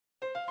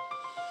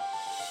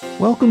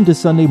Welcome to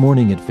Sunday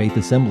Morning at Faith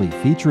Assembly,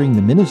 featuring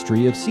the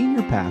ministry of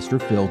Senior Pastor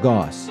Phil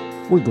Goss.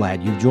 We're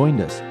glad you've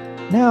joined us.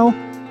 Now,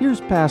 here's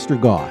Pastor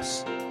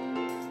Goss.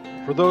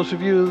 For those of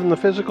you in the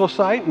physical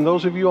site and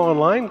those of you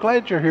online,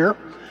 glad you're here.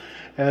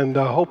 And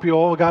I hope you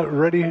all got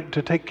ready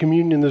to take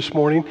communion this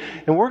morning.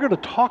 And we're going to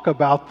talk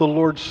about the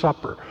Lord's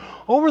Supper.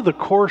 Over the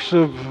course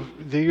of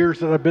the years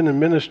that I've been in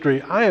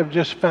ministry, I have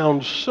just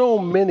found so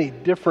many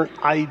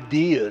different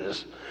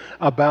ideas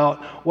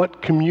about what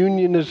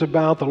communion is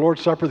about, the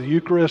Lord's Supper, the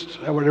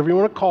Eucharist, whatever you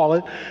want to call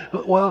it.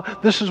 Well,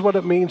 this is what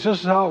it means, this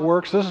is how it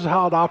works, this is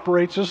how it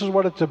operates, this is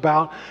what it's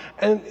about.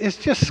 And it's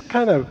just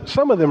kind of,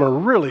 some of them are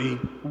really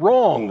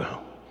wrong.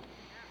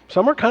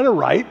 Some are kind of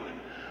right.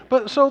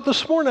 But so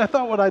this morning I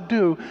thought what I'd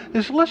do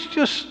is let's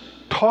just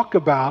talk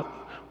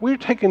about, we're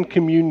taking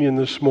communion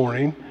this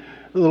morning,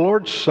 the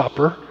Lord's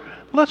Supper.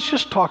 Let's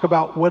just talk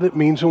about what it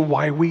means and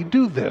why we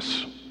do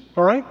this.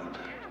 All right?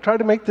 Try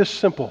to make this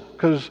simple,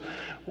 because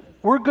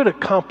we're good at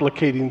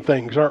complicating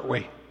things, aren't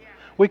we?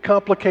 We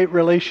complicate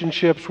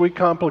relationships. We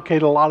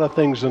complicate a lot of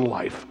things in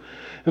life.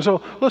 And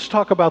so let's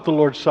talk about the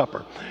Lord's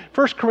Supper.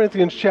 1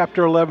 Corinthians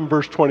chapter 11,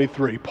 verse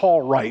 23,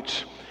 Paul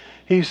writes,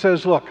 he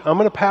says, look, I'm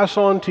going to pass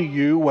on to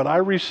you what I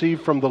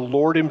received from the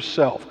Lord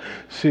himself.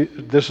 See,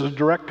 this is a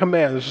direct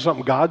command. This is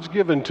something God's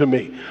given to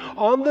me.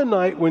 On the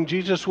night when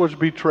Jesus was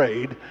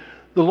betrayed,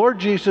 the Lord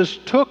Jesus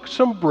took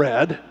some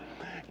bread,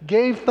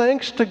 gave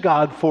thanks to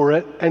God for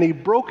it, and he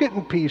broke it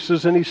in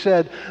pieces, and he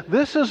said,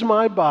 this is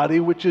my body,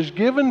 which is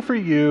given for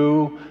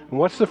you. And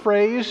what's the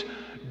phrase?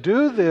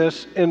 Do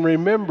this in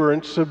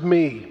remembrance of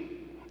me.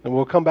 And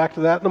we'll come back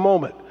to that in a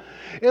moment.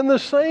 In the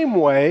same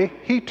way,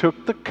 he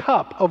took the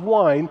cup of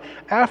wine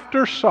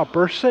after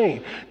supper,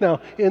 saying,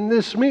 now, in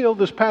this meal,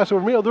 this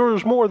Passover meal, there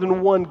was more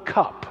than one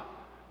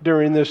cup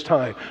during this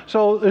time.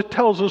 So it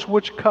tells us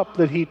which cup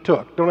that he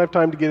took. Don't have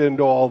time to get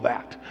into all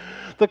that.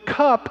 The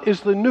cup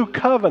is the new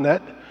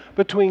covenant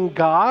between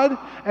God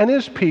and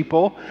his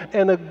people,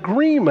 an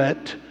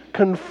agreement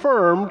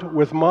confirmed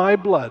with my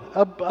blood,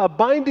 a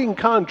binding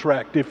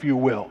contract, if you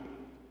will.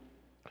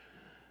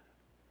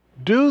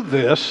 Do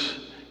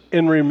this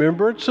in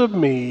remembrance of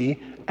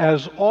me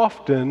as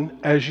often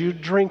as you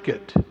drink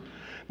it.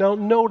 Now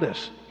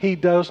notice, he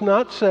does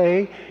not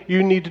say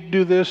you need to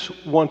do this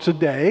once a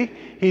day.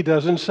 He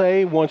doesn't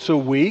say once a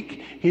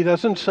week. He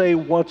doesn't say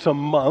once a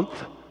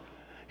month.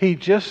 He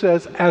just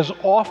says, as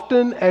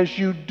often as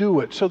you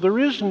do it. So there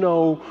is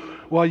no,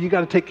 well, you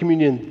got to take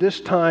communion this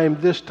time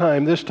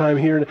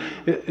here.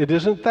 It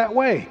isn't that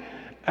way.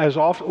 As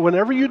often,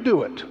 whenever you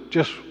do it,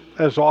 just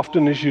as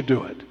often as you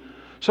do it.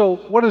 So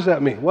what does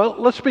that mean? Well,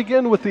 let's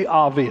begin with the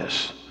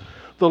obvious.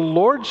 The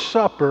Lord's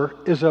Supper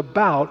is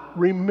about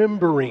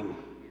remembering.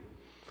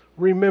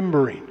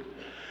 Remembering.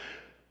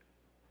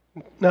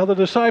 Now the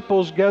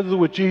disciples gathered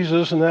with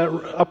Jesus in that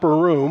upper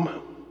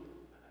room,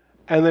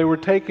 and they were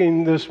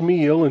taking this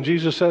meal, and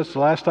Jesus says, the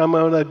last time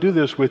I'm going to do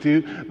this with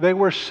you, they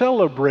were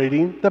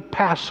celebrating the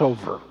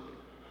Passover.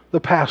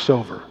 The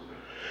Passover.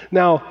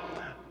 Now,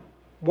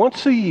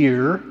 once a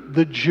year,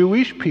 the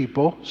Jewish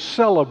people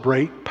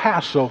celebrate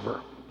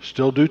Passover.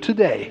 Still do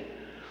today.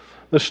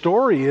 The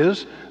story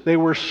is they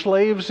were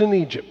slaves in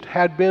Egypt,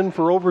 had been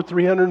for over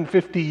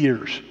 350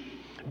 years,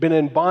 been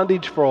in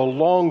bondage for a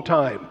long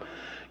time.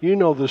 You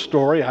know the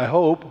story, I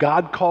hope.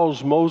 God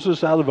calls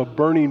Moses out of a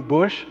burning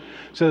bush,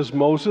 says,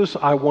 Moses,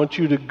 I want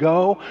you to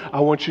go.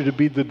 I want you to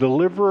be the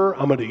deliverer.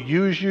 I'm going to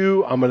use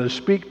you. I'm going to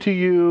speak to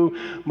you.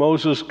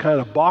 Moses kind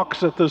of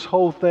balks at this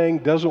whole thing,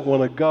 doesn't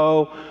want to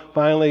go.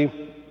 Finally,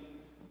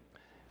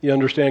 you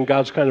understand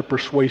God's kind of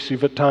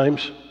persuasive at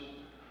times.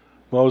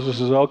 Moses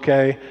says,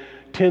 okay,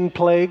 10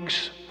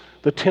 plagues.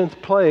 The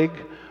 10th plague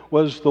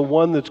was the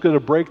one that's going to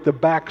break the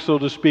back, so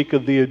to speak,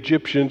 of the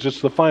Egyptians.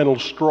 It's the final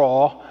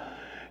straw.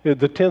 The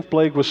 10th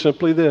plague was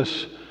simply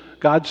this.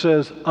 God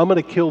says, I'm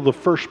going to kill the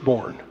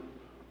firstborn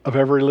of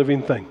every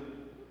living thing.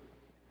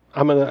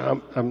 I'm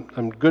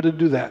going to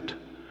do that.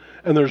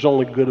 And there's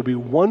only going to be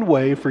one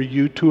way for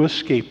you to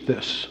escape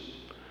this.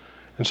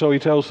 And so he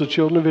tells the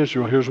children of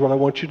Israel, here's what I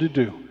want you to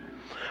do.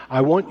 I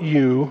want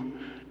you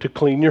to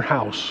clean your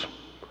house.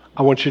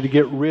 I want you to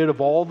get rid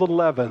of all the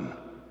leaven,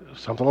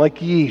 something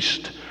like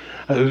yeast.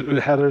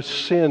 It had a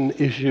sin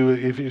issue.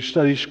 If you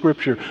study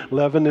Scripture,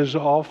 leaven is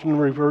often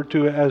referred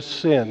to as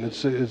sin.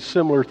 It's a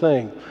similar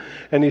thing.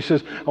 And he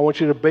says, I want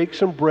you to bake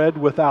some bread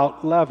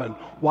without leaven.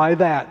 Why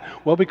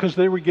that? Well, because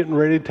they were getting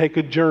ready to take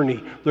a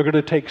journey. They're going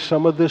to take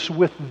some of this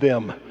with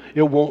them.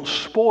 It won't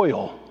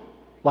spoil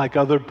like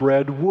other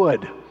bread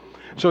would.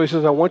 So he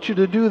says, I want you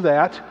to do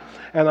that,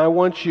 and I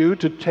want you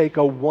to take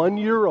a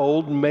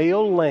 1-year-old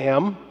male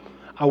lamb.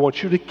 I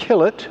want you to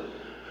kill it.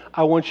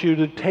 I want you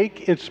to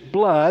take its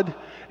blood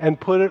and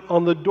put it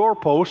on the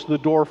doorpost, the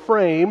door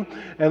frame,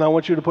 and I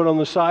want you to put it on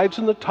the sides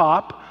and the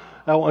top.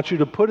 I want you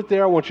to put it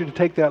there. I want you to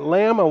take that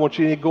lamb. I want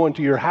you to go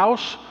into your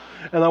house,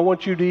 and I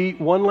want you to eat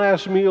one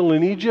last meal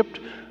in Egypt.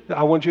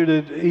 I want you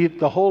to eat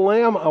the whole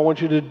lamb. I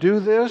want you to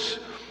do this,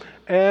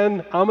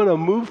 and I'm going to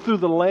move through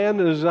the land,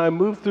 and as I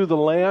move through the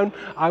land,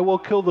 I will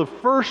kill the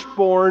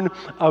firstborn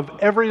of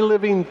every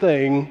living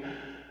thing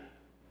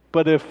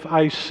But if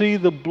I see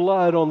the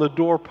blood on the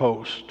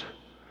doorpost,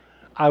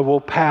 I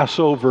will pass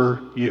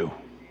over you.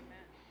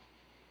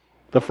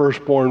 The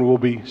firstborn will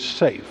be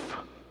safe.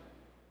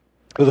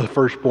 The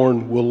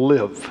firstborn will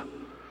live.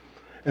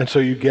 And so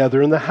you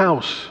gather in the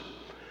house.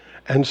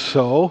 And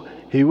so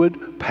he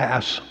would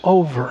pass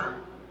over.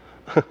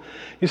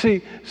 You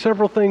see,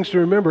 several things to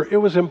remember. It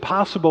was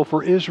impossible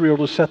for Israel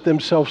to set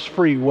themselves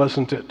free,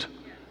 wasn't it?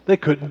 They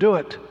couldn't do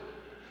it.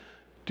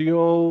 Do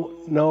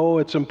you know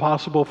it's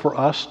impossible for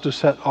us to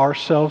set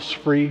ourselves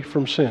free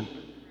from sin?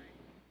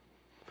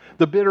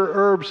 The bitter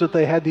herbs that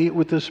they had to eat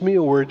with this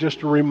meal were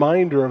just a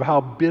reminder of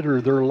how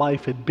bitter their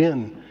life had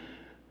been.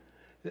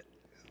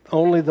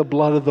 Only the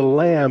blood of the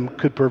Lamb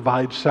could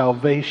provide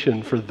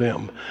salvation for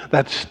them.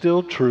 That's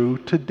still true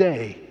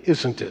today,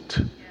 isn't it?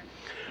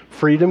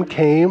 Freedom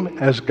came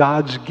as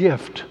God's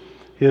gift,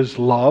 His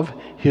love,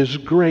 His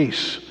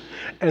grace.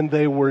 And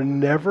they were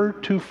never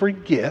to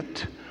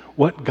forget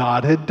what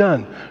God had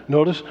done.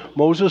 Notice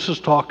Moses is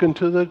talking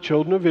to the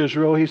children of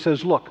Israel. He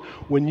says, look,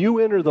 when you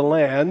enter the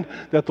land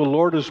that the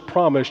Lord has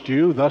promised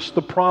you, thus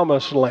the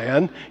promised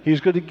land, He's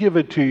going to give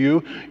it to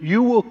you,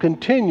 you will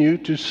continue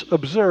to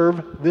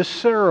observe this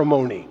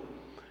ceremony.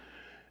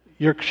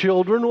 Your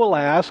children will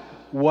ask,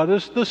 what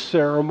does the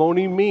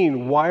ceremony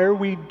mean? Why are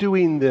we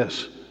doing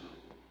this?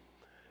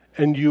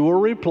 And you will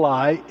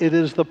reply, it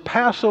is the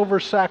Passover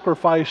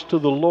sacrifice to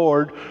the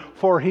Lord,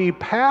 for He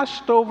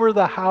passed over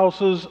the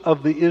houses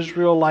of the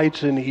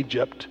Israelites in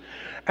Egypt.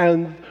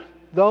 And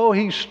though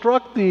He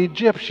struck the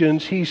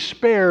Egyptians, He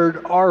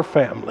spared our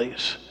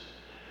families.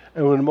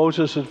 And when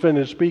Moses had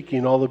finished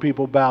speaking, all the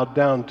people bowed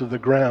down to the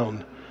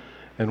ground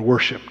and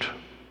worshiped.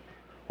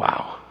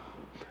 Wow.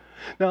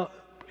 Now,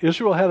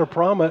 Israel had a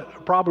problem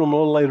a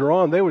little later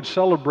on. They would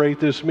celebrate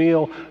this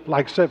meal,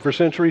 like I said, for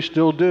centuries,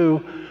 still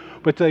do,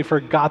 but they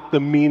forgot the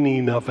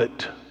meaning of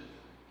it.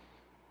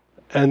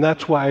 And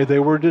that's why they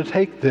were to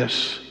take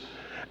this.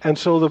 And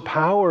so the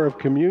power of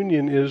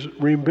communion is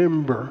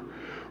remember.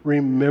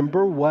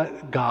 Remember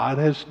what God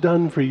has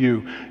done for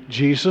you.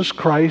 Jesus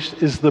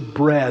Christ is the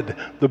bread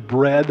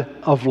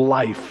of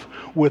life,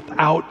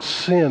 without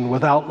sin,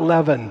 without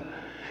leaven.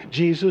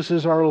 Jesus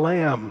is our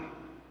lamb,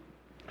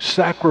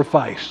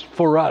 sacrificed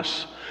for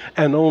us.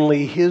 And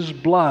only His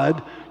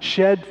blood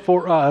shed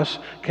for us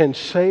can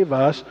save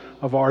us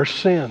of our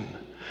sin.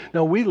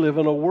 Now, we live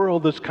in a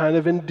world that's kind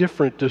of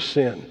indifferent to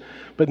sin,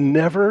 but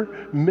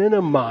never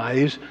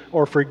minimize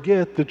or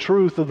forget the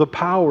truth of the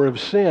power of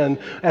sin.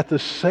 At the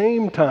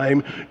same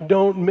time,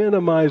 don't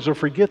minimize or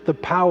forget the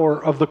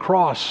power of the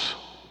cross.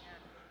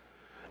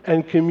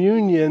 And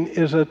communion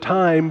is a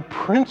time,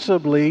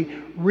 principally,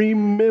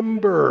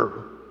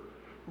 remember.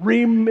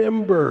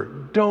 Remember.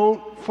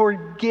 Don't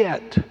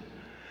forget.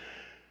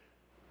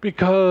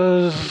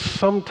 Because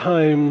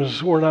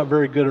sometimes we're not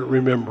very good at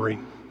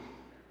remembering.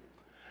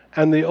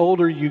 And the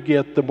older you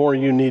get, the more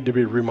you need to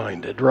be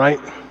reminded, right?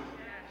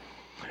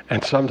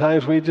 And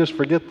sometimes we just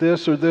forget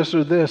this or this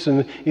or this.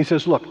 And He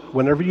says, look,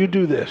 whenever you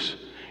do this,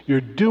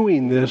 you're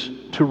doing this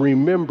to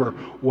remember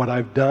what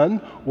I've done,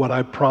 what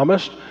I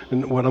promised,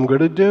 and what I'm going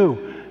to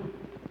do.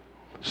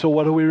 So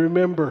what do we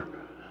remember?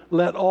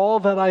 Let all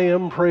that I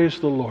am praise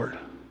the Lord.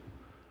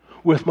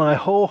 With my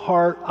whole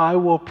heart, I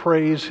will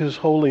praise His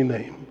holy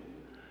name.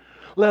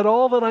 Let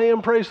all that I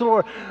am praise the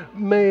Lord.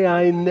 May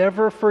I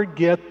never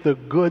forget the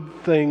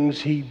good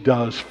things He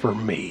does for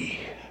me.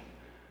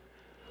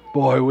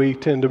 Boy, we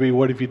tend to be,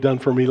 what have you done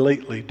for me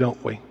lately,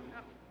 don't we?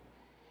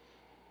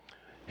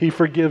 He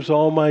forgives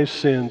all my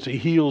sins. He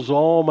heals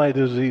all my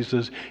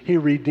diseases. He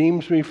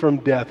redeems me from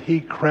death.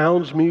 He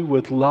crowns me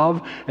with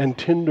love and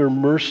tender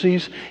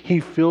mercies. He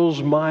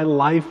fills my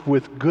life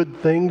with good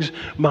things.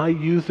 My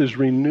youth is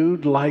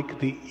renewed like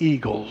the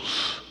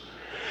eagles.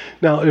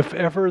 Now, if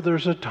ever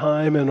there's a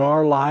time in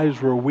our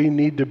lives where we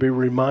need to be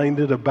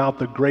reminded about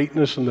the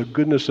greatness and the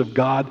goodness of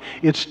God,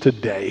 it's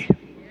today.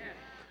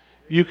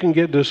 You can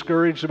get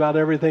discouraged about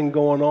everything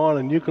going on,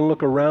 and you can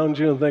look around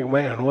you and think,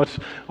 man, what's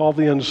all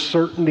the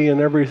uncertainty and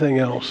everything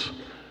else?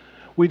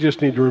 We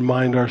just need to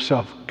remind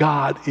ourselves,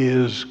 God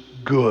is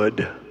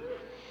good.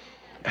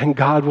 And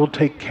God will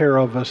take care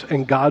of us,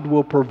 and God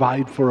will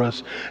provide for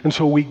us. And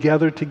so we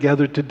gather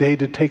together today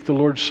to take the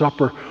Lord's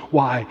Supper.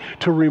 Why?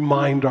 To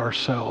remind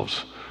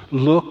ourselves.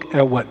 Look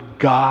at what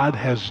God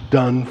has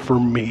done for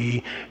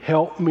me.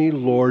 Help me,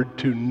 Lord,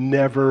 to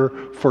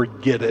never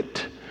forget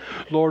it.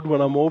 Lord,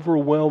 when I'm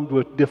overwhelmed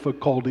with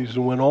difficulties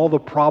and when all the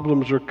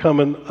problems are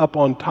coming up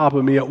on top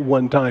of me at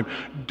one time,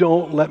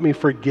 don't let me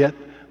forget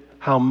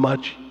how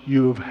much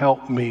you have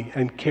helped me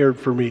and cared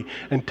for me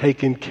and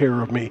taken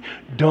care of me.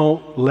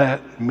 Don't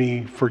let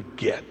me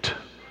forget.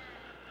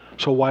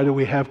 So why do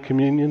we have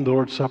communion, the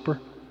Lord's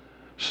Supper?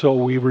 So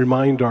we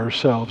remind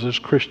ourselves as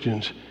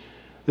Christians,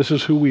 this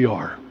is who we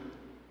are.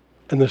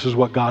 And this is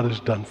what God has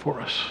done for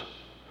us.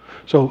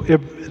 So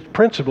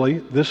principally,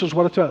 this is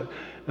what it's about.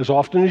 As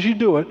often as you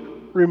do it,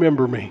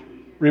 remember me.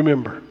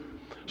 Remember.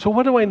 So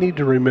what do I need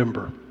to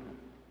remember?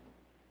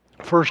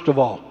 First of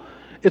all,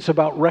 it's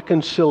about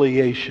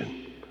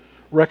reconciliation.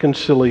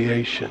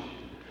 Reconciliation.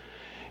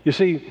 You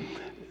see,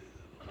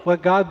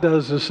 What God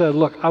does is said,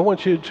 look, I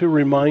want you to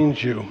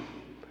remind you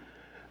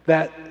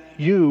that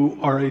you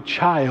are a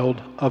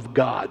child of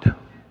God.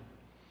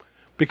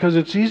 Because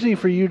it's easy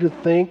for you to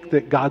think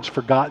that God's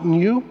forgotten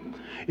you.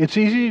 It's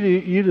easy for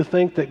you to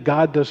think that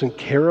God doesn't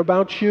care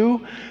about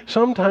you.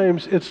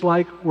 Sometimes it's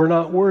like we're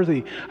not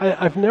worthy.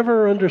 I've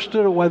never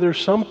understood why there's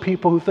some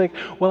people who think,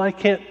 well, I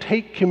can't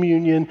take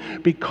communion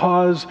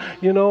because,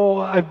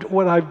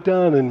 what I've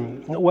done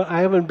and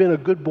I haven't been a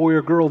good boy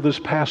or girl this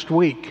past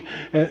week.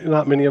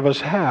 Not many of us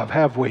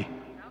have we?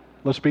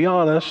 Let's be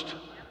honest.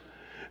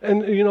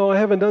 And, I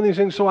haven't done these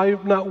things, so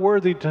I'm not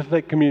worthy to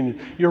take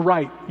communion. You're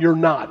right, you're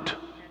not.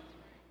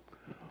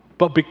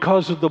 But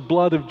because of the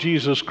blood of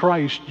Jesus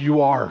Christ, you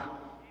are.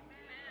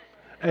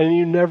 And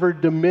you never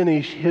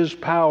diminish His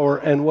power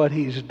and what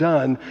He's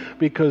done,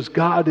 because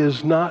God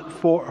is not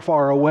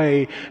far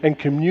away, and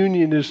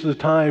communion is the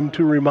time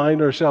to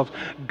remind ourselves,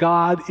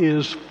 God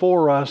is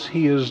for us,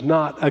 He is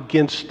not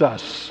against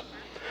us.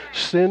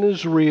 Sin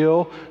is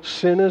real,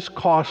 sin is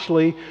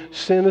costly,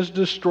 sin is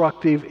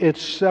destructive,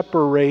 it's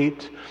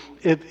separate,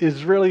 it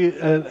is really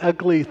an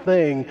ugly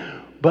thing.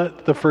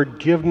 But the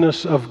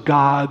forgiveness of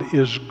God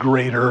is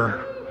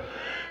greater.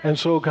 And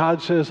so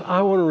God says,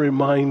 I want to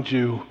remind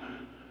you,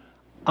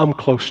 I'm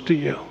close to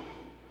you.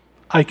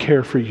 I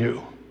care for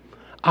you.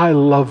 I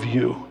love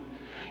you.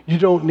 You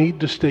don't need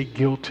to stay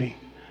guilty.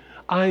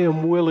 I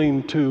am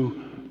willing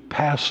to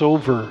pass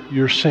over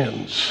your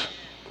sins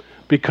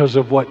because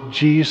of what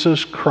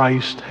Jesus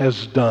Christ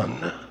has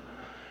done.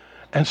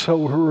 And so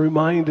we're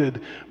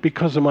reminded,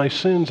 because of my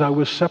sins, I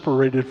was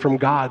separated from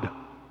God.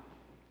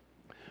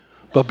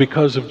 But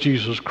because of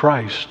Jesus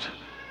Christ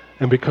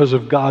and because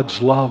of God's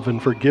love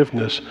and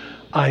forgiveness,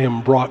 I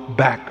am brought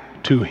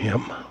back to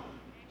Him.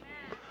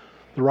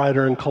 The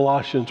writer in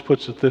Colossians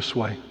puts it this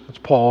way. It's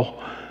Paul.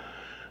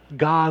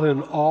 God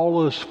in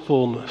all His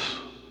fullness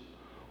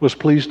was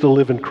pleased to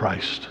live in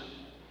Christ.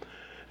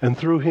 And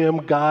through Him,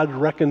 God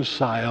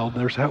reconciled,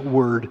 there's that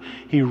word,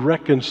 He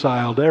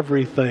reconciled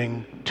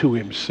everything to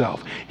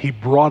Himself. He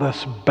brought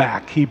us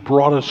back. He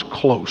brought us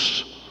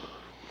close.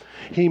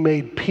 He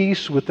made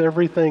peace with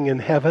everything in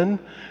heaven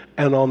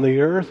and on the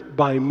earth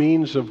by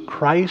means of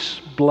Christ's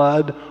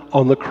blood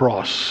on the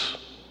cross.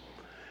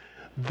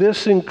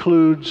 This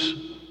includes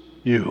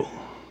you,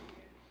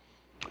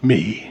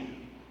 me,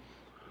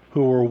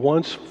 who were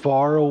once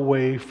far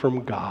away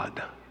from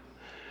God.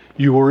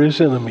 You were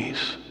His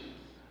enemies,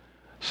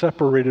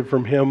 separated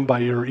from Him by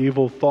your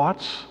evil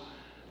thoughts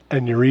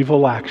and your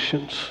evil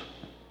actions.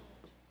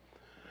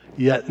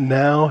 Yet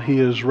now He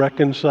has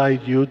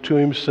reconciled you to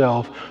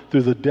Himself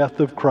through the death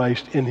of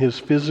Christ in His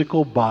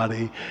physical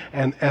body,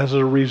 and as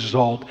a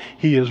result,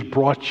 He has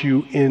brought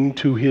you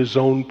into His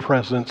own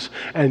presence,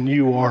 and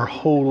you are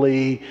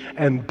holy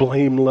and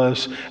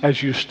blameless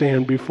as you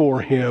stand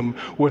before Him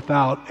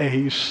without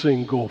a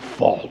single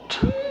fault.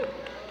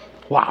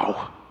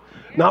 Wow.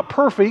 Not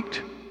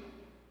perfect,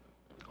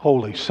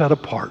 holy, set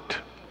apart.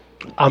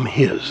 I'm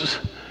His.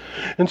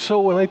 And so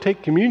when I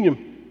take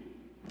communion,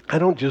 I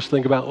don't just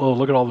think about, oh,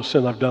 look at all the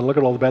sin I've done, look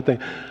at all the bad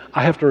things.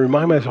 I have to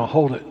remind myself,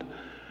 hold it.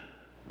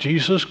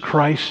 Jesus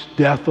Christ's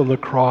death on the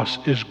cross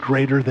is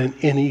greater than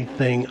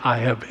anything I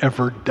have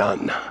ever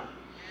done.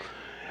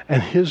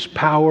 And His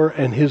power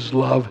and His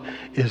love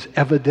is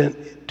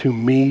evident to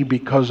me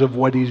because of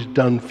what He's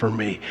done for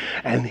me.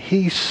 And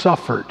He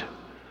suffered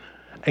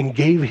and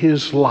gave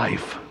His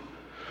life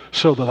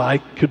so that I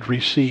could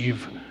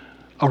receive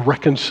a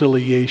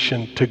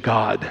reconciliation to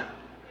God.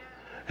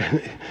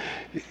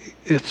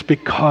 It's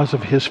because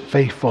of His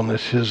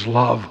faithfulness, His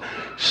love.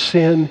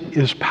 Sin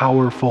is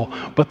powerful,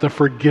 but the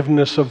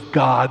forgiveness of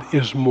God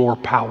is more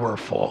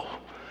powerful.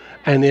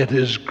 And it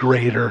is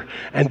greater.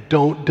 And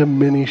don't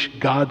diminish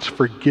God's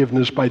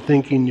forgiveness by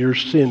thinking your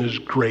sin is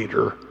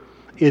greater.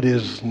 It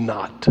is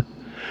not.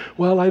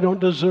 Well, I don't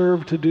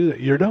deserve to do that.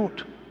 You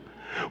don't.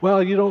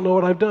 Well, you don't know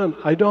what I've done.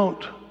 I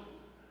don't.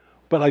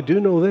 But I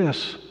do know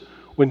this.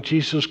 When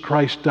Jesus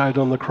Christ died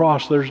on the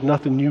cross, there's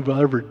nothing you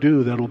will ever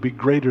do that'll be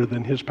greater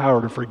than His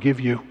power to forgive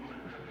you.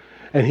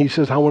 And He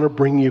says, I want to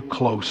bring you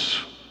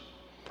close.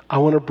 I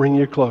want to bring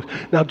you close.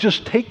 Now,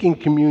 just taking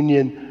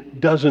communion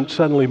doesn't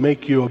suddenly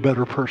make you a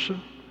better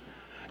person.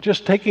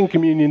 Just taking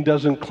communion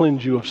doesn't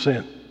cleanse you of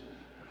sin.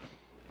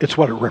 It's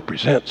what it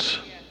represents.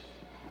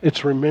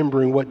 It's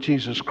remembering what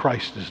Jesus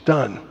Christ has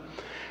done.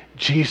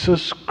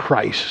 Jesus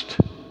Christ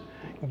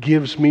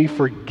gives me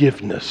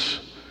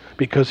forgiveness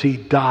because He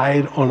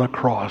died on a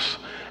cross,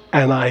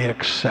 and I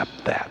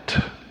accept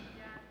that.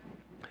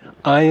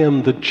 I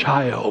am the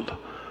child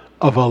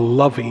of a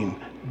loving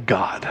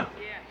God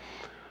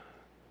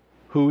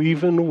who,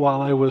 even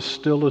while I was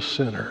still a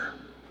sinner,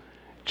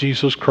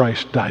 Jesus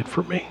Christ died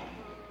for me.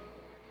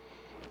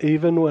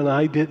 Even when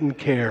I didn't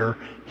care,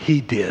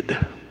 He did.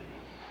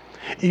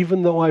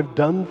 Even though I've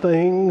done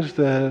things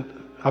that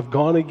I've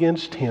gone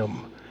against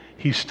Him,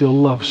 He still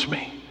loves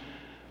me,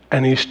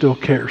 and He still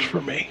cares for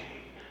me.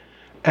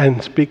 And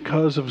it's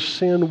because of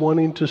sin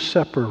wanting to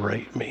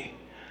separate me,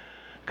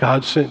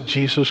 God sent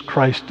Jesus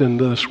Christ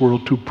into this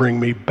world to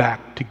bring me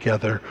back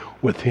together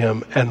with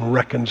Him and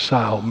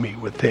reconcile me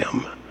with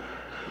Him.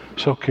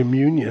 So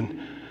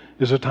communion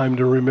is a time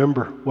to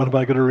remember. What am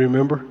I going to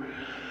remember?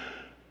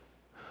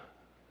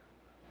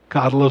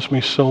 God loves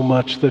me so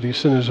much that He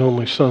sent His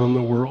only Son in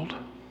the world,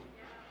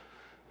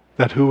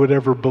 that who would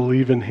ever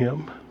believe in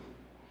Him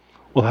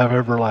will have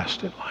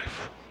everlasting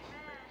life.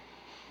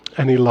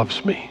 And He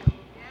loves me,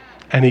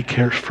 and He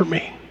cares for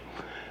me.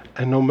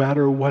 And no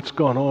matter what's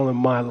gone on in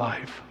my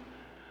life,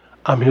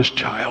 I'm His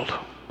child.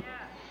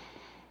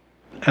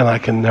 And I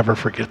can never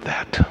forget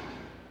that.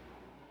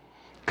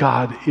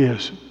 God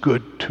is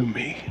good to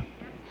me.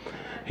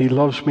 He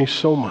loves me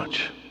so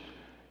much.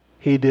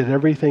 He did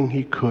everything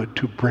He could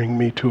to bring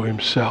me to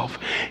Himself.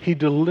 He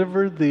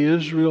delivered the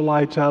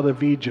Israelites out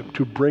of Egypt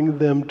to bring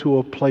them to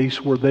a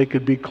place where they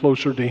could be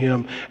closer to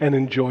Him and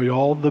enjoy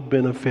all the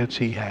benefits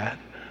He had.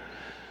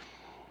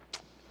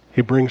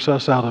 He brings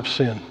us out of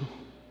sin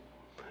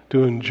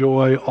to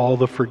enjoy all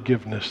the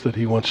forgiveness that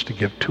He wants to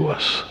give to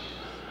us.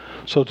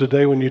 So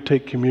today when you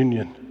take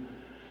communion,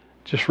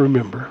 just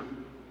remember,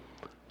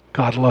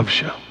 God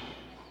loves you,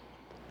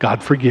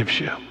 God forgives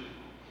you,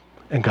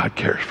 and God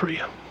cares for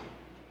you,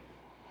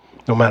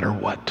 no matter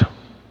what.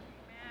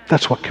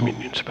 That's what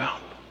communion's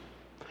about.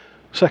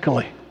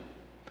 Secondly,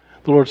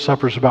 the Lord's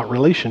Supper is about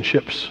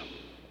relationships.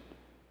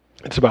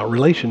 It's about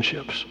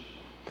relationships.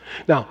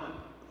 Now,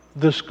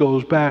 this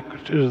goes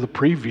back to the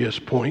previous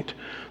point.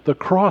 The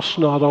cross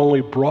not only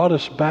brought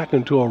us back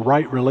into a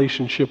right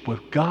relationship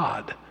with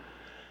God,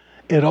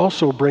 it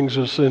also brings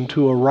us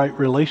into a right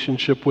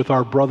relationship with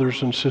our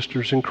brothers and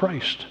sisters in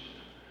Christ.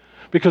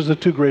 Because the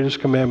two greatest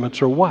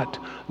commandments are what?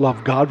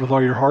 Love God with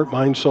all your heart,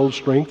 mind, soul,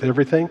 strength,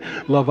 everything.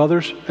 Love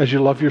others as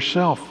you love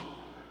yourself.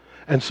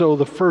 And so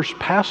the first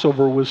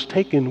Passover was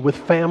taken with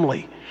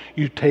family.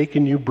 You take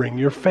and you bring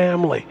your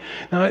family.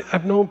 Now,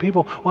 I've known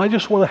people, well, I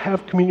just want to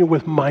have communion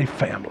with my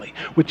family,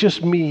 with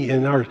just me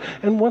and ours.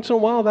 And once in a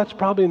while, that's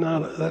probably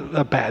not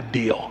a bad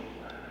deal.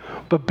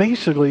 But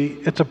basically,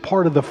 it's a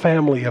part of the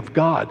family of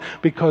God,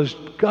 because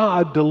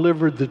God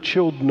delivered the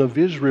children of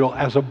Israel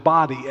as a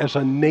body, as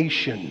a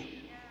nation.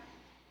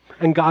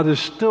 And God is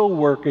still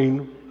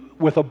working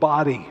with a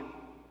body,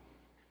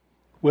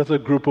 with a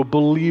group of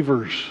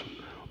believers,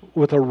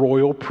 with a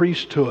royal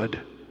priesthood.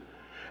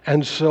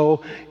 And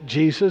so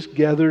Jesus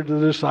gathered the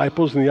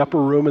disciples in the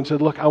upper room and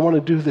said, look, I want to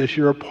do this.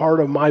 You're a part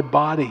of my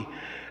body.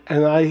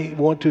 And I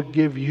want to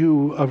give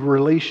you a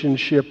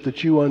relationship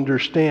that you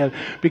understand.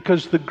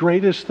 Because the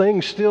greatest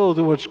thing still,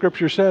 to what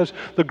Scripture says,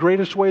 the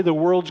greatest way the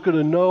world's going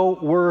to know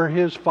we're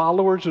His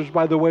followers is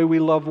by the way we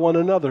love one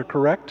another,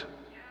 correct?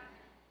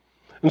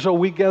 And so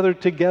we gather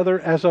together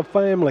as a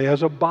family,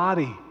 as a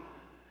body.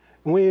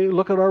 We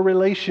look at our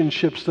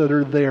relationships that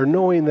are there,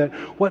 knowing that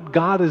what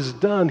God has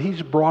done,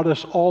 He's brought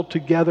us all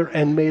together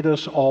and made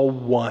us all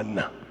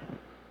one.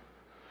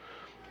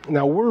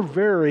 Now, we're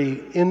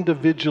very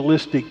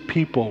individualistic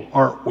people,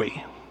 aren't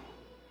we?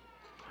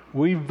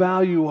 We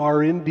value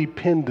our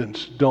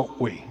independence, don't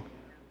we?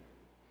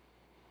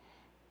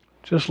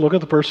 Just look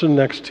at the person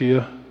next to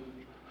you.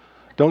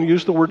 Don't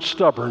use the word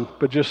stubborn,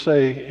 but just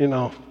say,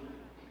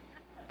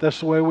 that's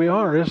the way we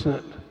are, isn't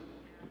it?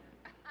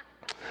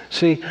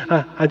 See,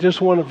 I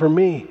just want it for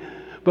me.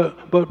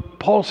 But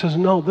Paul says,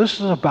 no, this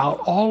is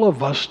about all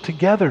of us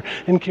together.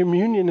 And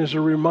communion is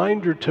a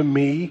reminder to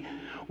me,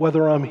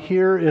 whether I'm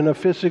here in a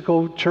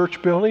physical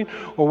church building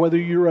or whether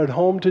you're at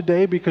home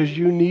today because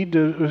you need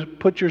to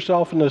put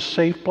yourself in a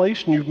safe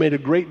place and you've made a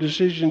great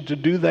decision to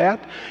do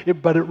that.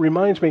 But it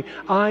reminds me,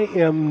 I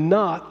am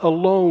not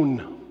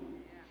alone.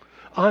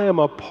 I am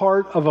a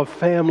part of a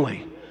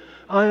family.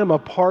 I am a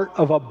part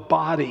of a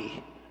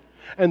body.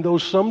 And though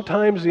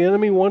sometimes the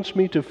enemy wants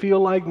me to feel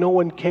like no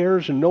one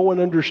cares and no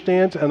one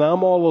understands and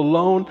I'm all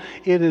alone,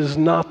 it is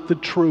not the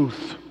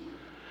truth.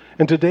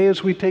 And today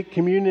as we take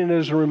communion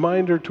as a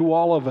reminder to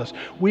all of us,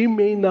 we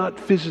may not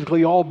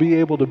physically all be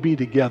able to be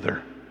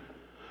together,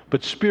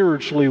 but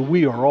spiritually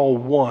we are all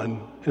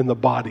one in the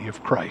body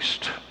of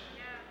Christ.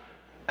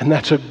 And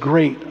that's a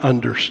great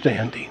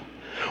understanding.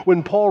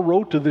 When Paul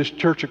wrote to this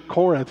church at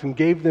Corinth and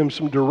gave them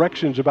some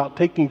directions about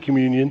taking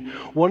communion,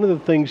 one of the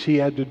things he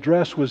had to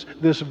address was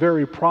this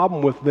very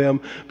problem with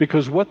them,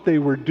 because what they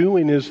were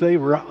doing is they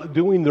were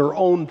doing their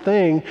own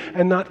thing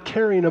and not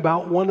caring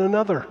about one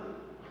another.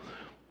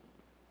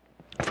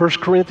 1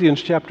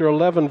 Corinthians chapter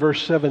 11,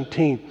 verse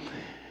 17.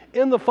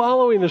 In the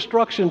following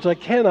instructions I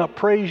cannot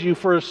praise you,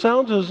 for it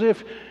sounds as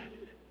if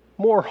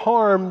more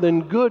harm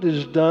than good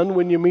is done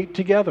when you meet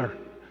together.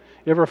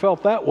 You ever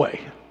felt that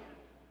way?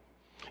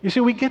 You see,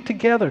 we get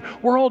together.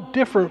 We're all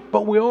different,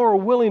 but we all are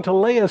willing to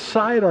lay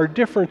aside our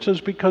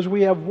differences because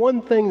we have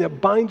one thing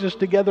that binds us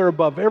together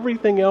above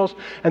everything else,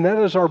 and that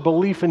is our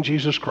belief in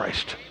Jesus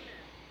Christ.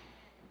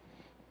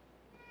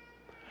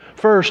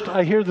 First,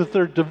 I hear that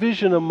there's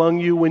division among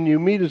you when you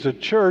meet as a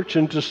church,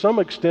 and to some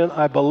extent,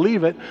 I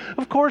believe it.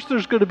 Of course,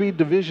 there's going to be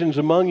divisions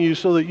among you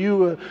so that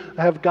you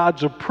have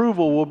God's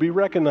approval will be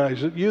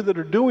recognized. That you that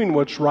are doing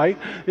what's right,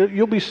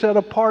 you'll be set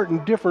apart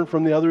and different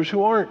from the others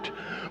who aren't.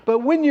 But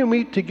when you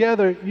meet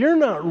together, you're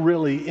not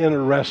really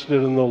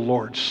interested in the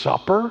Lord's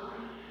Supper.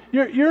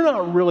 You're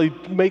not really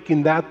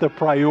making that the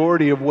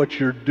priority of what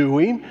you're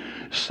doing.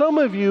 Some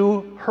of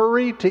you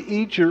hurry to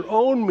eat your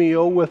own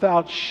meal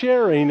without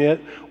sharing it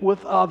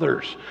with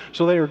others.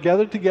 So they were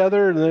gathered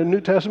together in the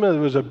New Testament. It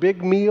was a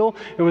big meal.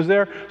 It was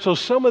there. So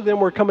some of them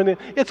were coming in.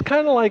 It's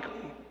kind of like,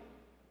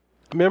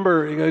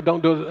 remember, I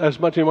don't do it as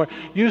much anymore.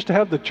 You used to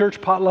have the church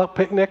potluck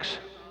picnics.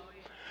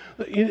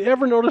 You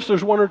ever notice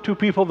there's one or two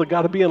people that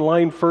got to be in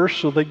line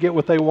first so they get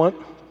what they want?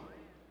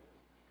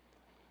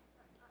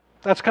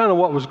 That's kind of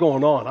what was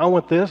going on. I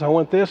want this, I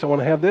want this, I want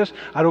to have this.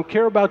 I don't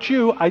care about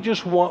you, I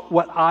just want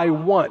what I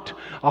want.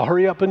 I'll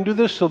hurry up and do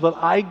this so that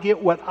I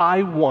get what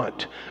I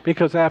want.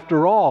 Because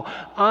after all,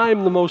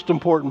 I'm the most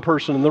important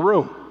person in the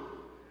room.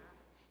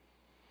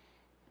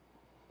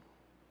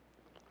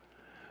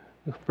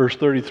 Verse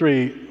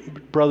 33,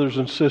 brothers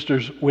and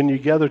sisters, when you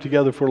gather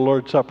together for the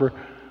Lord's Supper,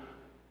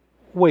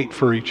 wait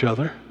for each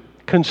other,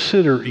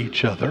 consider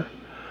each other.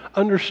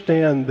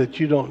 Understand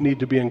that you don't need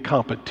to be in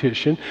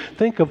competition.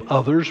 Think of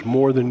others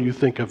more than you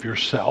think of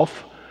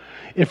yourself.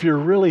 If you're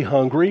really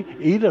hungry,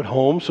 eat at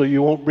home so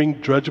you won't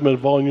bring judgment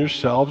upon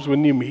yourselves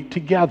when you meet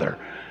together.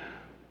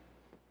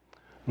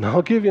 Now,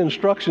 I'll give you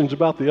instructions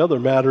about the other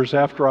matters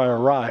after I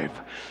arrive.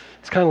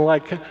 It's kind of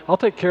like, I'll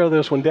take care of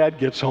this when Dad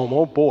gets home.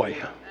 Oh,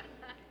 boy.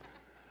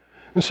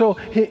 And so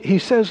he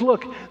says,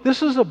 look,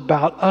 this is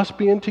about us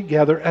being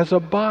together as a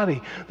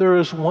body. There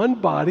is one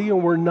body,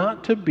 and we're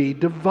not to be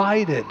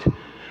divided.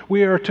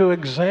 We are to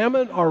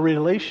examine our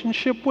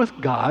relationship with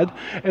God,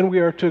 and we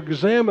are to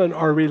examine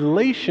our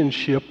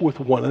relationship with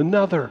one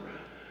another.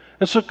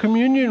 And so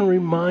communion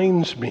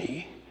reminds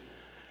me,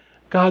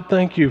 God,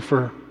 thank you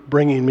for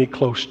bringing me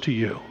close to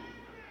you.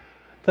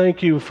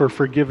 Thank you for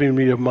forgiving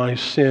me of my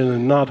sin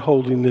and not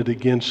holding it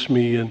against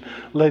me and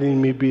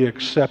letting me be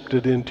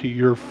accepted into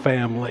your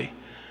family.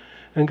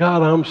 And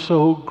God, I'm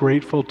so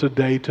grateful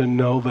today to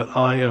know that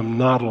I am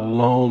not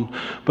alone,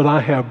 but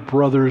I have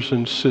brothers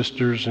and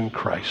sisters in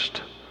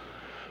Christ.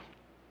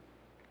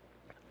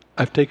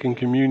 I've taken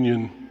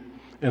communion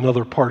in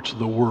other parts of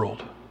the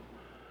world.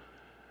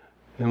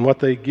 And what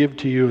they give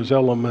to you as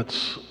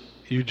elements,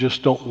 you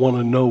just don't want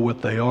to know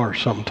what they are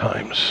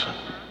sometimes.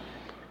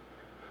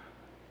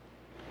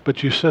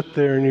 But you sit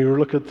there and you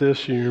look at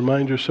this and you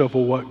remind yourself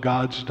of what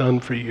God's done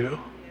for you.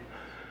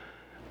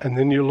 And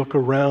then you look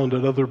around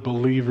at other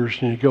believers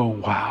and you go,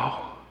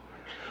 wow,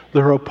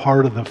 they're a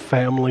part of the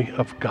family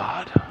of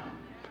God.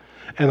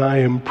 And I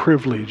am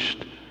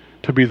privileged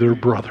to be their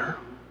brother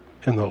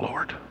in the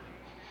Lord.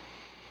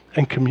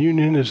 And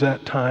communion is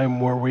that time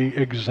where we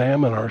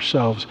examine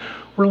ourselves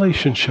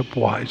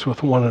relationship-wise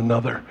with one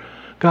another.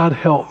 God,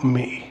 help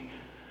me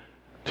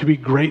to be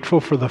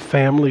grateful for the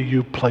family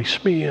you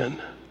placed me in.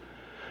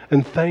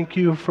 And thank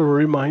you for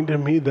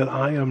reminding me that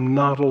I am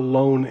not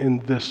alone in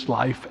this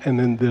life and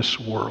in this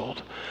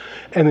world.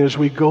 And as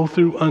we go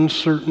through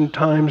uncertain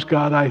times,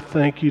 God, I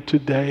thank you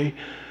today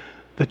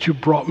that you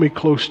brought me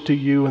close to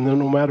you, and then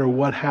no matter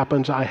what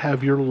happens, I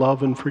have your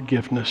love and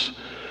forgiveness.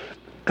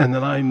 And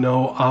then I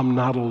know I'm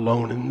not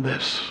alone in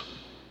this.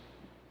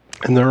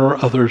 And there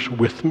are others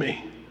with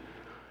me.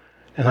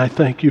 And I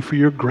thank you for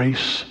your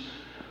grace,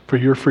 for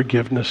your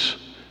forgiveness,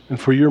 and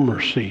for your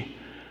mercy,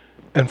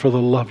 and for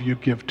the love you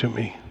give to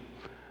me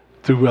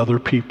through other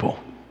people.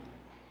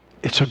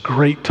 It's a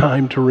great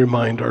time to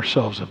remind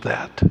ourselves of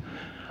that.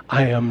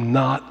 I am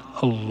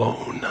not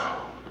alone.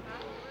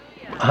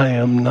 I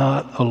am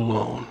not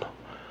alone.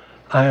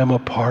 I am a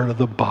part of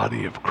the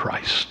body of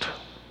Christ.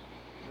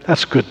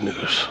 That's good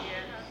news.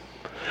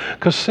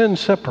 Because sin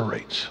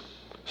separates.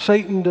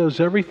 Satan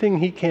does everything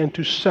he can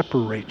to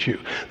separate you.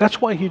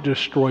 That's why he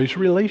destroys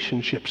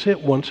relationships.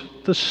 It wants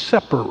to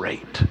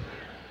separate.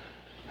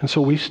 And so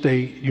we stay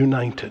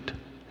united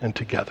and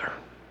together.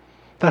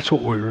 That's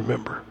what we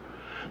remember.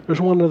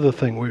 There's one other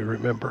thing we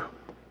remember.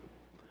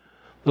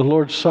 The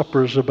Lord's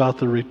Supper is about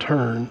the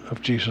return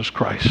of Jesus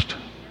Christ.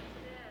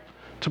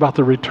 It's about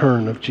the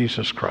return of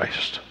Jesus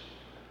Christ.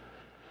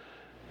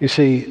 You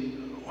see,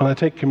 when I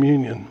take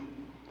communion,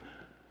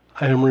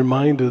 I am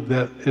reminded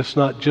that it's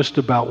not just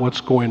about what's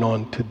going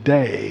on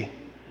today,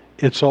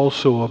 it's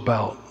also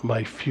about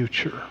my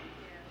future.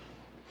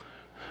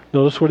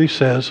 Notice what he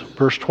says,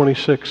 verse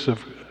 26 of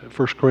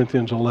 1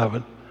 Corinthians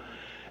 11.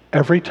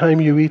 Every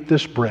time you eat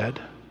this bread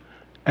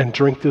and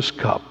drink this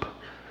cup,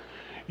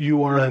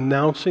 you are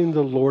announcing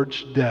the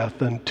Lord's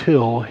death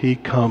until he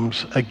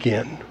comes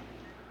again.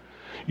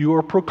 You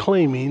are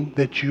proclaiming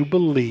that you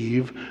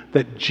believe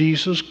that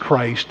Jesus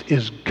Christ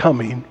is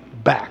coming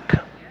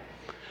back.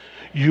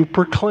 You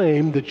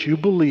proclaim that you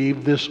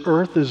believe this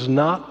earth is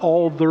not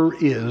all there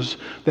is,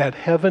 that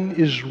heaven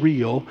is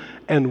real,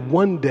 and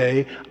one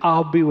day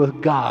I'll be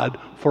with God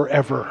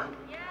forever.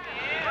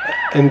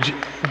 And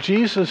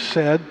Jesus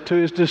said to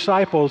his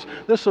disciples,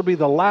 this will be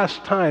the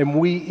last time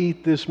we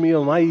eat this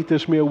meal, and I eat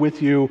this meal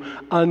with you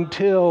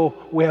until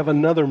we have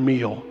another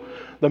meal,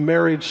 the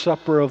marriage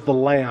supper of the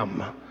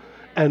Lamb.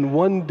 And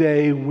one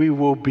day we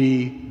will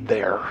be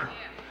there.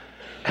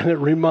 And it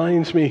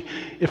reminds me,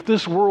 if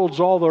this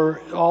world's all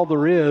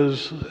there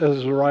is,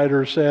 as the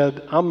writer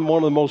said, I'm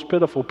one of the most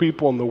pitiful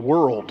people in the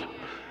world.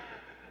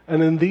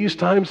 And in these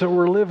times that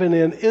we're living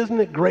in, isn't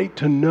it great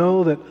to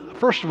know that,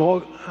 first of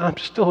all, I'm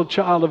still a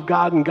child of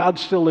God, and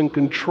God's still in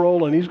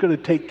control, and he's going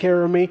to take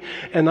care of me,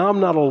 and I'm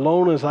not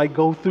alone as I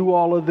go through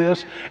all of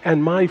this,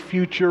 and my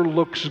future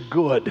looks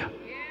good.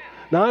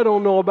 Now, I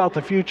don't know about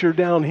the future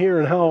down here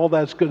and how all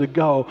that's going to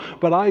go,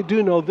 but I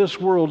do know this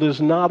world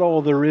is not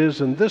all there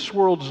is, and this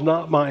world's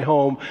not my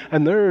home,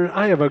 and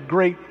I have a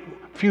great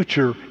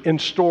future in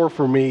store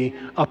for me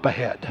up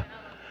ahead.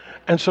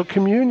 And so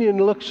communion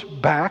looks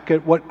back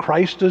at what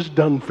Christ has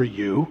done for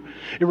you.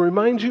 It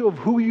reminds you of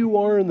who you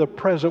are in the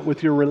present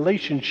with your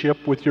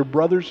relationship with your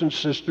brothers and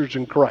sisters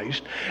in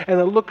Christ. And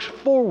it looks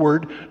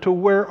forward to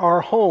where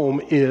our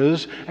home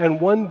is,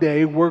 and one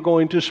day we're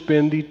going to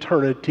spend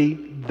eternity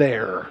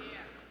there.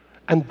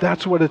 And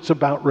that's what it's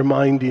about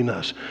reminding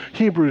us.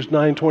 Hebrews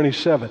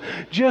 9:27.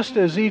 Just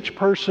as each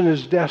person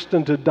is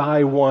destined to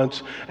die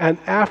once, and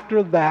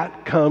after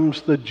that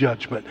comes the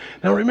judgment.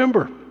 Now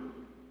remember,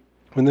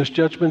 when this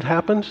judgment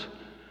happens,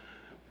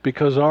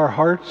 because our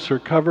hearts are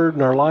covered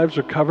and our lives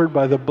are covered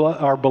by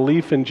our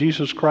belief in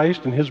Jesus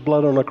Christ and his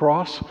blood on the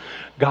cross,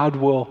 God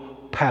will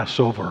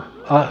pass over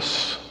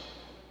us.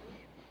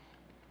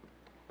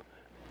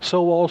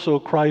 So also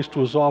Christ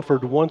was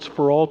offered once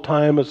for all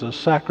time as a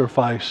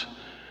sacrifice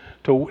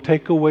to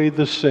take away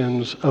the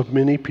sins of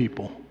many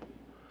people.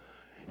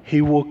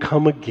 He will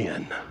come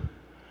again,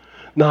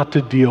 not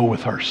to deal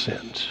with our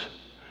sins,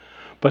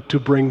 but to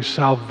bring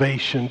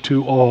salvation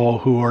to all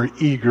who are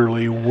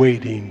eagerly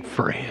waiting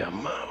for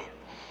him.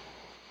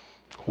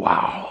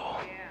 Wow.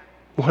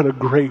 What a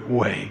great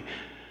way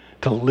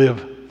to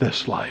live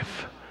this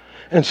life.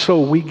 And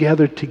so we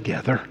gather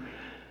together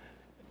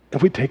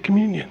and we take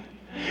communion.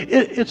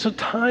 It's a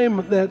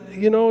time that,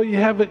 you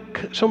have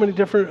so many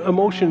different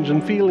emotions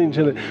and feelings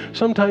in it.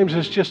 Sometimes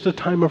it's just a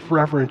time of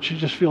reverence. You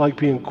just feel like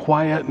being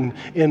quiet and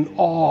in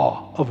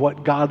awe of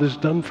what God has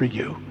done for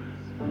you.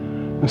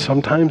 And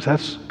sometimes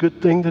that's a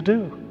good thing to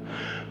do.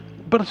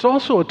 But it's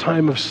also a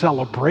time of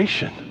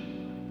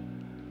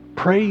celebration.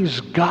 Praise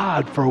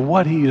God for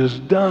what he has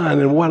done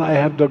and what I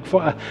have done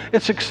for.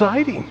 It's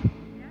exciting.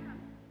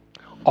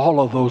 All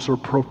of those are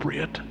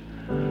appropriate.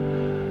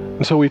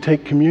 And so we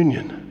take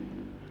communion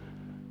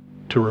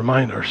to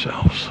remind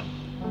ourselves,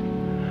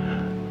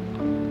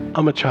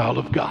 I'm a child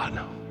of God.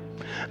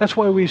 That's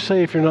why we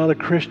say if you're not a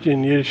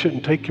Christian, you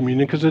shouldn't take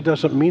communion, because it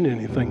doesn't mean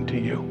anything to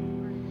you.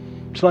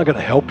 It's not going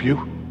to help you.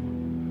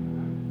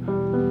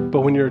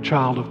 But when you're a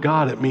child of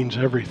God, it means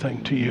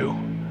everything to you.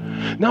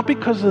 Not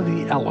because of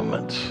the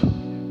elements,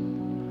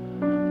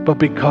 but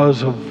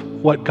because of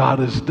what God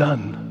has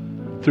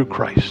done through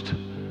Christ.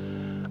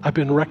 I've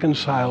been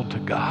reconciled to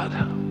God.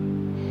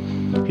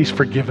 He's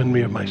forgiven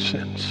me of my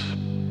sins.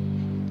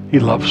 He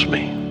loves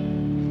me.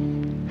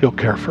 He'll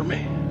care for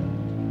me.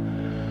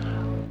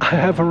 I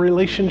have a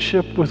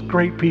relationship with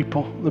great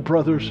people, the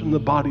brothers in the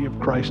body of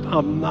Christ.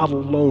 I'm not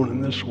alone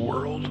in this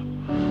world.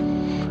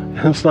 And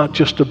it's not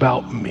just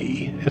about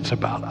me, it's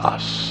about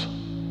us.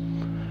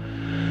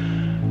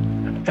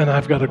 And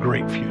I've got a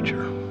great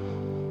future.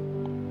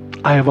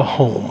 I have a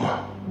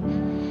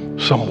home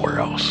somewhere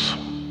else.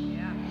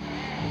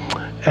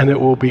 And it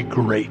will be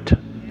great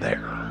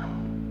there.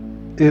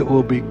 It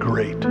will be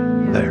great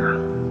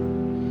there.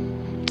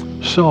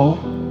 So,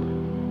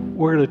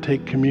 we're going to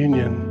take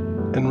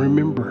communion and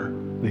remember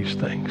these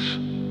things.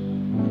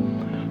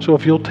 So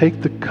if you'll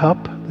take the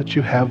cup that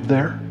you have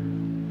there,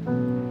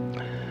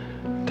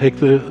 take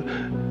the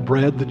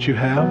bread that you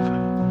have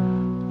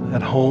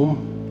at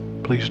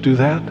home, please do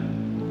that.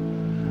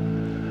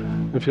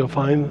 If you'll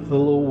find the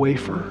little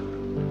wafer,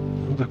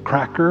 the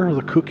cracker,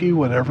 the cookie,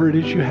 whatever it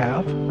is you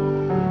have,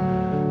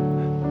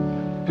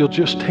 if you'll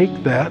just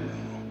take that,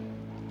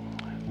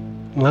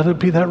 let it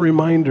be that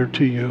reminder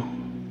to you.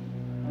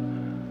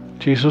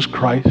 Jesus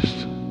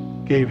Christ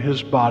gave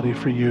his body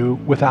for you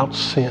without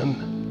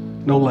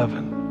sin, no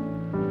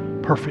leaven,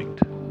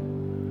 perfect.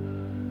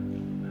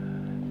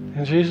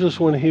 And Jesus,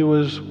 when he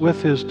was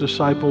with his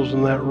disciples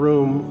in that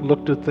room,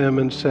 looked at them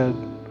and said,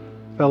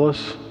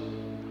 fellas,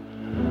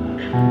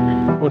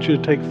 I want you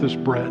to take this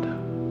bread.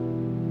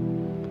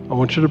 I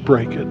want you to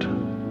break it.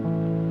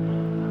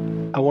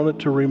 I want it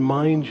to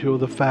remind you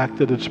of the fact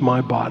that it's my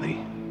body.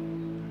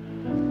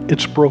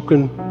 It's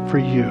broken for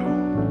you.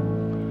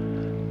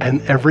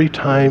 And every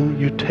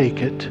time you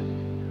take it,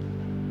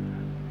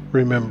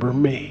 remember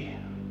me.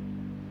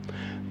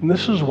 And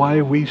this is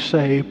why we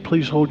say,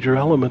 please hold your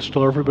elements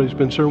till everybody's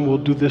been served. We'll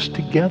do this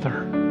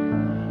together.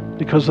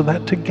 Because of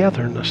that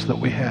togetherness that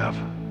we have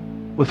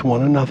with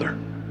one another.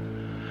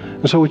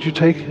 And so would you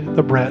take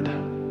the bread?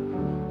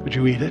 Would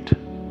you eat it?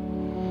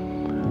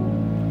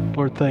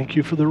 Lord, thank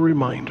you for the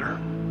reminder.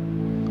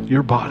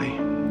 Your body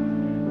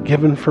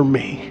given for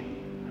me,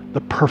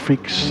 the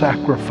perfect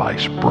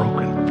sacrifice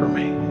broken for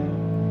me.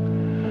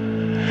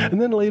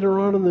 And then later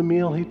on in the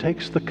meal, he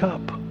takes the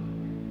cup.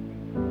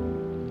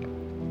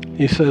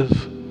 He says,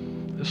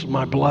 this is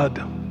my blood.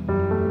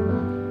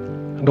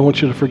 I don't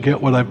want you to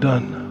forget what I've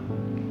done.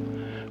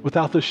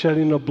 Without the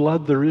shedding of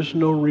blood, there is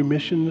no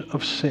remission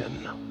of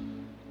sin.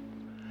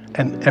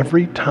 And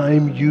every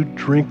time you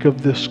drink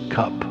of this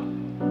cup,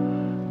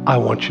 I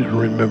want you to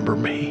remember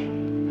me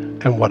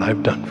and what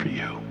I've done for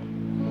you.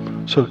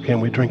 So can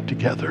we drink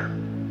together?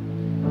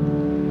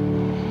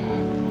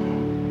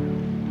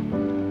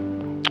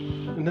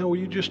 And now will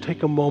you just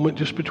take a moment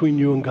just between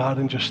you and God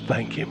and just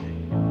thank him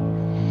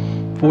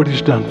for what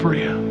he's done for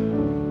you.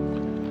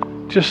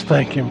 Just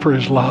thank him for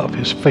his love,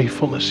 his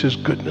faithfulness, his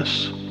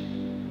goodness.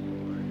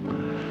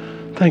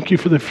 Thank you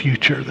for the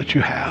future that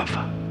you have.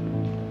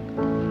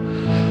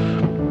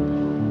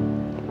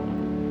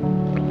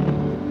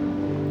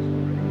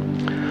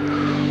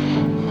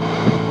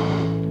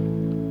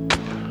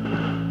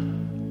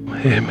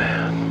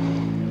 Amen.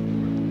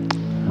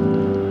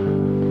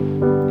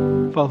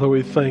 Father,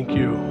 we thank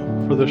you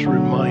for this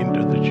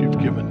reminder that you've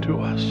given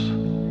to us.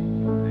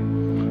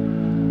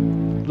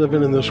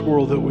 Living in this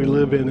world that we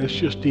live in, it's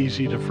just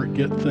easy to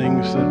forget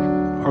things that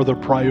are the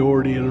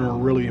priority and are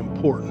really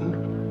important.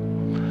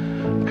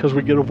 Because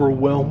we get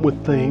overwhelmed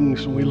with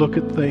things, and we look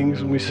at things,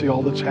 and we see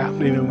all that's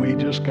happening, and we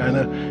just kind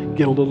of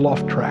get a little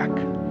off track.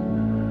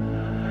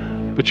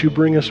 But you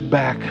bring us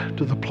back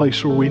to the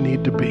place where we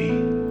need to be,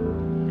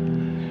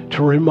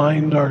 to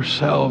remind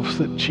ourselves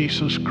that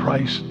Jesus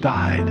Christ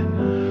died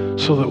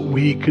so that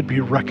we could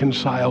be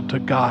reconciled to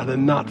God,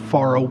 and not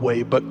far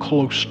away, but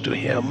close to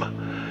him,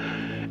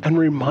 and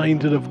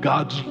reminded of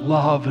God's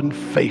love and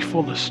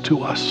faithfulness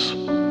to us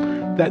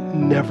that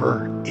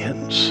never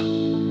ends.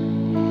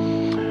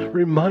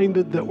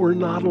 Reminded that we're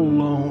not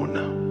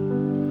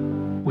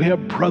alone. We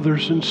have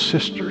brothers and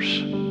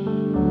sisters.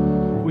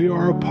 We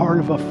are a part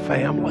of a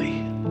family.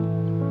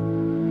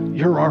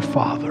 You're our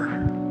Father.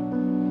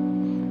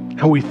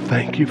 And we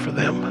thank you for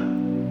them.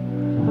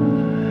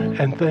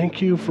 And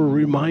thank you for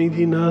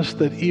reminding us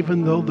that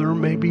even though there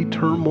may be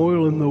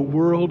turmoil in the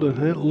world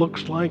and it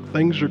looks like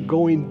things are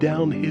going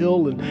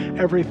downhill and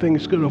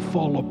everything's going to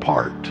fall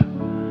apart,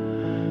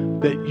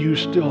 that you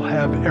still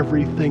have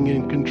everything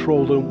in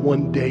control, and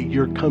one day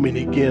you're coming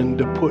again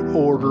to put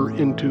order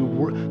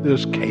into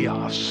this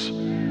chaos.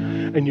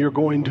 And you're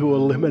going to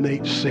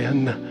eliminate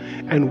sin,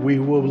 and we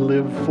will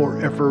live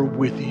forever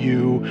with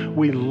you.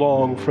 We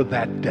long for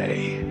that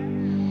day.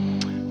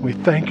 We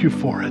thank you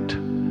for it.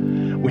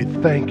 We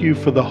thank you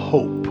for the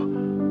hope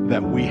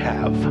that we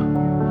have.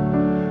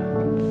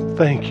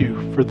 Thank you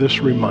for this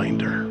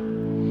reminder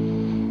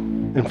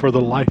and for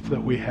the life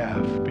that we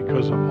have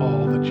because of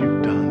all that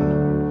you've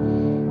done.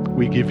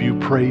 We give you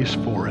praise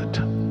for it.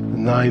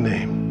 In thy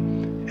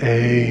name,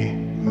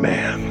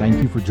 amen.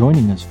 Thank you for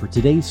joining us for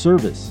today's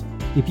service.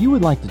 If you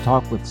would like to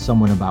talk with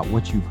someone about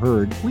what you've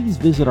heard, please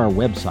visit our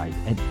website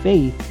at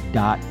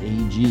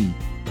faith.ag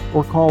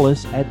or call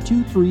us at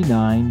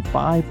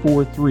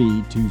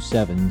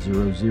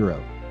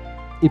 239-543-2700.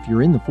 If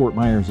you're in the Fort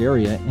Myers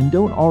area and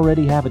don't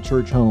already have a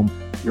church home,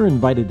 you're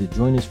invited to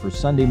join us for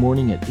Sunday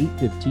morning at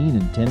 8:15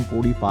 and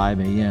 10:45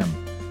 a.m.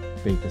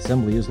 Faith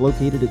Assembly is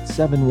located at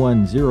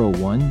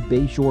 7101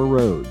 Bayshore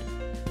Road.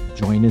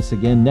 Join us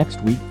again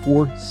next week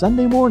for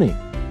Sunday Morning.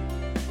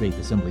 Faith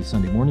Assembly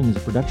Sunday Morning is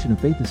a production of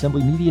Faith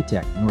Assembly Media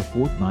Tech, North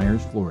Fort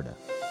Myers, Florida.